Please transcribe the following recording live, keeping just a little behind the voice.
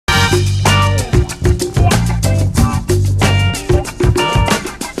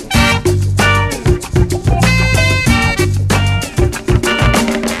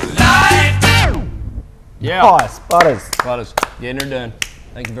Nice, Butters. Butters, getting her done.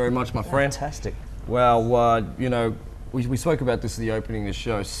 Thank you very much, my friend. Fantastic. Well, you know, we spoke about this at the opening of the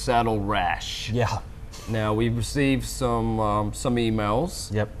show, saddle rash. Yeah. Now, we've received some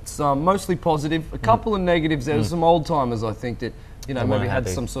emails. Yep. Some mostly positive, a couple of negatives. There's some old timers, I think, that, you know, maybe had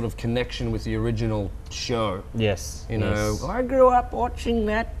some sort of connection with the original show. Yes. You know, I grew up watching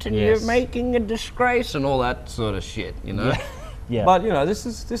that and you're making a disgrace and all that sort of shit, you know? Yeah. But, you know, this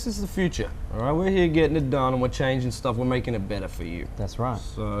is the future, all right? We're here getting it done and we're changing stuff. We're making it better for you. That's right.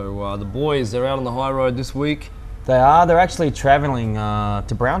 So the boys, they're out on the high road this week. They are. They're actually travelling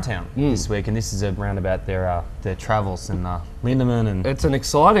to Browntown this week, and this is around about their travels. And Lindemann and it's an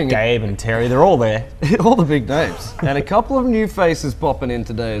exciting Gabe and Terry, they're all there. all the big names. And a couple of new faces popping in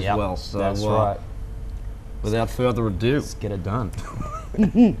today as well. So that's right. Without further ado, let's get it done.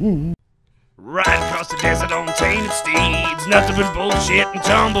 Right across the desert on tainted steeds, nothing but bullshit and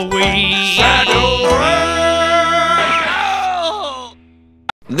tumbleweed. Saddle rash!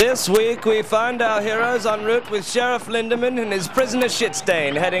 This week we find our heroes en route with Sheriff Lindemann and his prisoner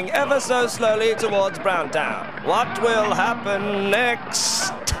Shitstain heading ever so slowly towards Browntown. What will happen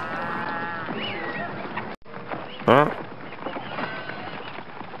next? Huh?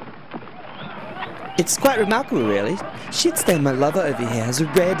 It's quite remarkable, really. Shitstain, my lover over here, has a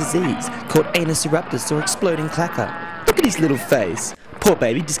rare disease called anus eruptus or exploding clacker. Look at his little face. Poor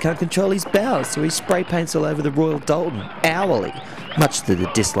baby just can't control his bowels, so he spray paints all over the Royal Dalton hourly, much to the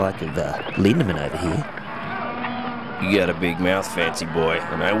dislike of Lindemann over here. You got a big mouth, fancy boy,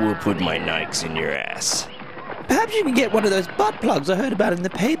 and I will put my nikes in your ass. Perhaps you can get one of those butt plugs I heard about in the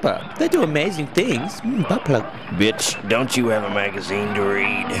paper. They do amazing things. Butt plug. Bitch, don't you have a magazine to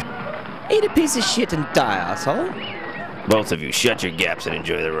read? Eat a piece of shit and die, asshole. Both of you, shut your gaps and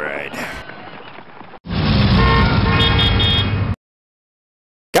enjoy the ride.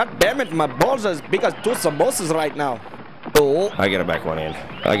 God damn it, my balls are as big as two samosas right now. Oh. I gotta back one in.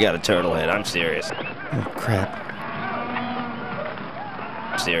 I got a turtle head, I'm serious. Oh, crap.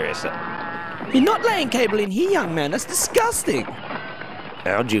 Serious. You're not laying cable in here, young man. That's disgusting.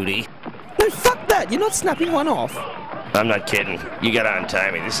 Now, Judy. No, fuck that. You're not snapping one off. I'm not kidding. You gotta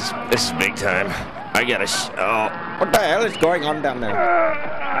untie me. This is big time. I gotta What the hell is going on down there?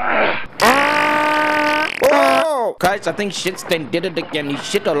 Oh! Christ, I think Shitstain did it again. He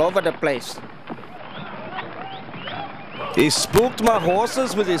shit all over the place. He spooked my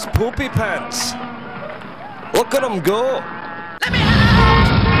horses with his poopy pants. Look at him go. Let me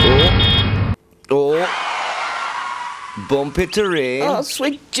out! Oh. Bumpy terrain. Oh,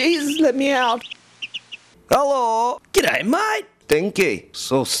 sweet Jesus, let me out. Hello. G'day, mate. Stinky.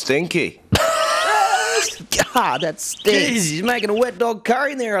 So stinky. God, that stinks. Jeez, he's making a wet dog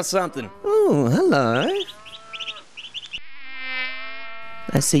curry in there or something. Oh, hello.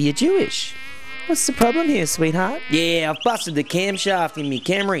 I see you're Jewish. What's the problem here, sweetheart? Yeah, I've busted the camshaft in me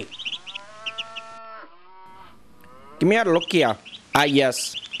Camry. Give me a look here. Ah,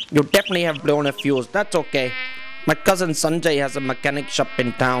 yes. You definitely have blown a fuse. That's okay. My cousin Sanjay has a mechanic shop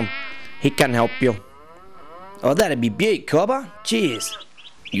in town. He can help you. Oh, that'd be big, Cobber. Cheers.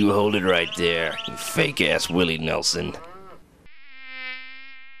 You hold it right there, you fake-ass Willie Nelson.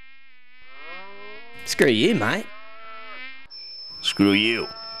 Screw you, mate. Screw you.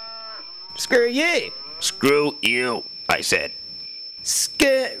 Screw you. Screw you, I said. Screw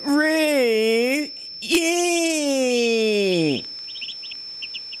you.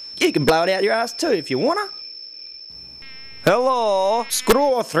 You can blow it out your ass too if you wanna. Hello. Screw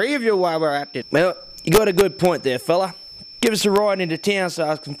all three of you while we're at it. Well, you got a good point there, fella. Give us a ride into town so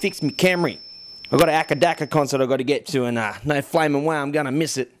I can fix me Camry. I got an Akadaka concert I got to get to, and no flaming way I'm gonna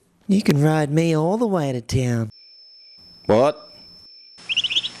miss it. You can ride me all the way to town. What?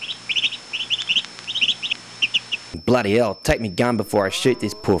 Bloody hell! Take me gun before I shoot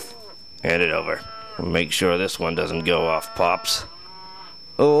this poof. Hand it over. Make sure this one doesn't go off, Pops.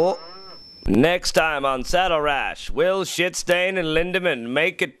 Oh. Next time on Saddle Rash, will Shitstain and Lindemann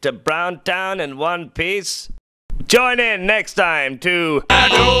make it to Browntown in one piece? Join in next time to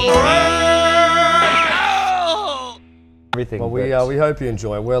Everything. Well, we hope you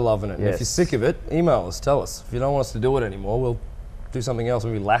enjoy it. We're loving it. And if you're sick of it, email us. Tell us. If you don't want us to do it anymore, we'll do something else.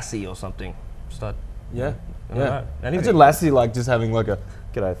 Maybe Lassie or something. Start. Yeah. Anything. Imagine Lassie like just having like a,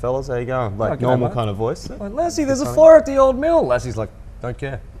 "G'day fellas, how you going?" Like g'day, normal mate. kind of voice. Like, Lassie, there's a fire at the old mill. Lassie's like, don't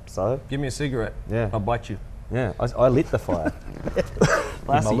care. So? Give me a cigarette. Yeah. I'll bite you. Yeah, I lit the fire.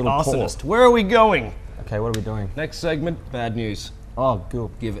 Lassie, little paw. arsonist. Where are we going? Okay, what are we doing? Next segment, bad news. Oh, good.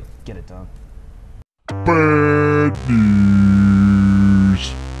 Give it. Get it done. Bad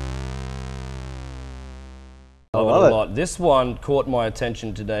news. Love it a lot. this one caught my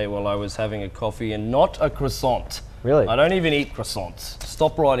attention today while I was having a coffee, and not a croissant. Really? I don't even eat croissants.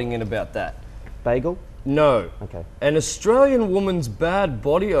 Stop writing in about that. Bagel? No. Okay. An Australian woman's bad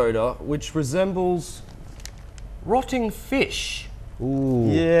body odor, which resembles rotting fish. Ooh.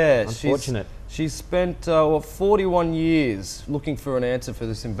 Yeah. Unfortunate. She's spent 41 years looking for an answer for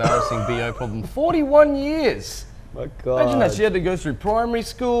this embarrassing BO problem. 41 years. My God. Imagine that. She had to go through primary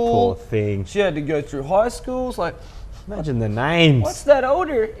school. Poor thing. She had to go through high schools. Like, Imagine the names. what's that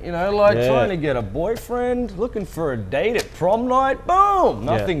odor? You know, like Yeah. trying to get a boyfriend, looking for a date at prom night. Boom!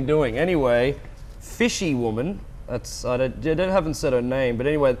 Nothing doing. Anyway, fishy woman. That's I haven't said her name, but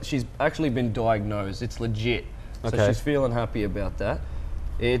anyway, she's actually been diagnosed. It's legit. So Okay. she's feeling happy about that.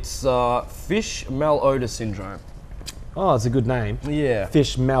 It's fish malodor syndrome. Oh, it's a good name. Yeah.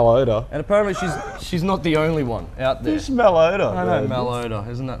 Fish malodor. And apparently she's not the only one out there. Fish malodor. I know, malodor,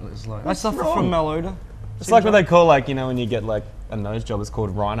 isn't that? It's like I suffer from malodor. It's like what they call, like, you know, when you get like a nose job, it's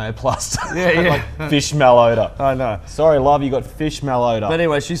called rhinoplast. Yeah. Like fish malodor. I know. Sorry, love, you got fish malodor. But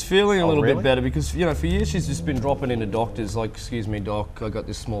anyway, she's feeling a little really? bit better because, you know, for years she's just been dropping into doctors like, excuse me, doc, I got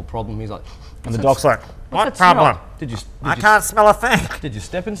this small problem. He's like, and the doc's like, what problem? I can't smell a thing. Did you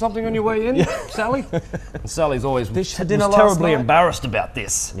step in something on your way in, Sally? And Sally's always Fish for was dinner last terribly night? embarrassed about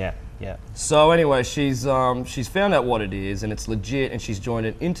this. yeah, yeah. So anyway, she's found out what it is, and it's legit, and she's joined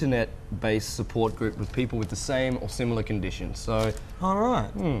an internet-based support group with people with the same or similar conditions. So, All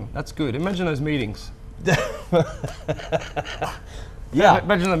right. that's good. Imagine those meetings. Yeah.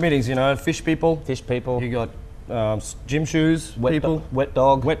 Imagine the meetings, you know, fish people. Fish people. You got gym shoes people. Wet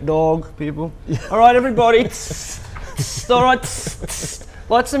dog. Wet dog people. All right, everybody. All right.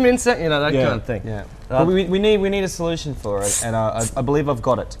 Light some incense, you know, that kind of thing. Yeah. But we need a solution for it, and I believe I've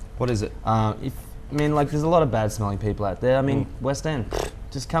got it. What is it? There's a lot of bad smelling people out there. I mean, West End.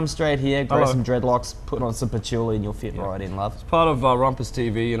 Just come straight here, grow Hello. some dreadlocks, put on some patchouli, and you'll fit right in, love. Part of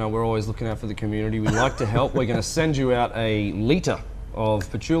RumpusTV, you know, we're always looking out for the community. We like to help. We're going to send you out a litre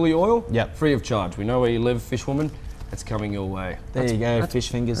of patchouli oil, free of charge. We know where you live, fishwoman. It's coming your way. There you go, fish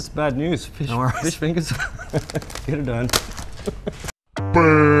fingers. That's bad news. Fish fingers. Get it done.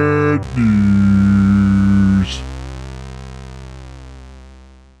 Bad news.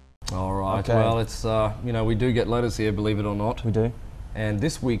 All right. Okay. Well, it's you know, we do get letters here, believe it or not. We do. And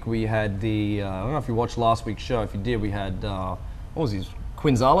this week we had the I don't know if you watched last week's show. If you did, we had what was his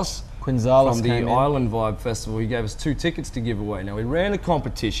Quinzalis Quinzalis from came the in. Island Vibe Festival. He gave us 2 tickets to give away. Now we ran a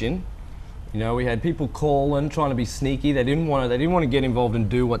competition. You know, we had people calling, trying to be sneaky. They didn't want to get involved and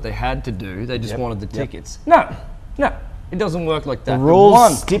do what they had to do. They just wanted the tickets. No, it doesn't work like that. The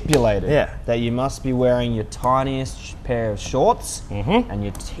rules stipulated that you must be wearing your tiniest pair of shorts and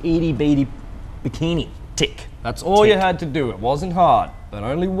your teeny beady bikini. Tick. That's all you had to do. It wasn't hard. But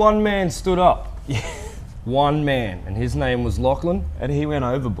only one man stood up. One man, and his name was Lachlan. And he went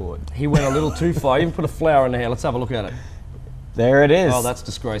overboard. He went a little too far. He even put a flower in the hair. Let's have a look at it. There it is. Oh, that's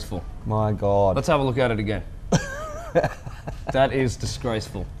disgraceful. My God. Let's have a look at it again. That is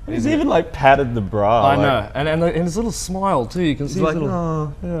disgraceful. He's even like patted the bra. I know, and his little smile too. You can see his like, little.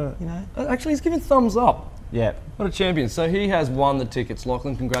 oh, Yeah. you know. Actually, he's giving thumbs up. Yeah. What a champion. So he has won the tickets.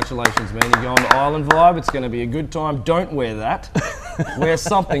 Lachlan, congratulations, man. You're going to Island Vibe. It's going to be a good time. Don't wear that. Wear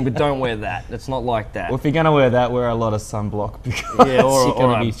something, but don't wear that. It's not like that. Well, if you're gonna wear that, wear a lot of sunblock because Yeah, you're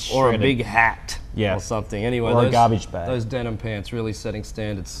gonna be or a shredded. big hat. Yeah. Or something. Anyway, Or a those, garbage bag. Those denim pants really setting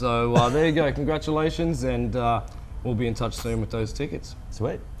standards. So there you go. Congratulations, and we'll be in touch soon with those tickets.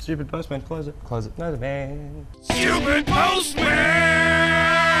 Sweet. Stupid postman, close it. Close it. No, the man. Stupid postman!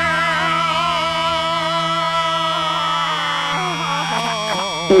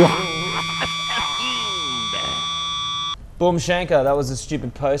 Boom Shanker, that was a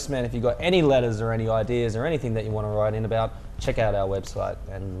stupid postman. If you got any letters or any ideas or anything that you want to write in about, check out our website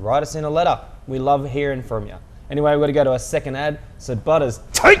and write us in a letter. We love hearing from you. Anyway, we've got to go to our second ad. So Butters,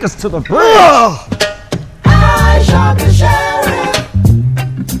 take us to the bridge!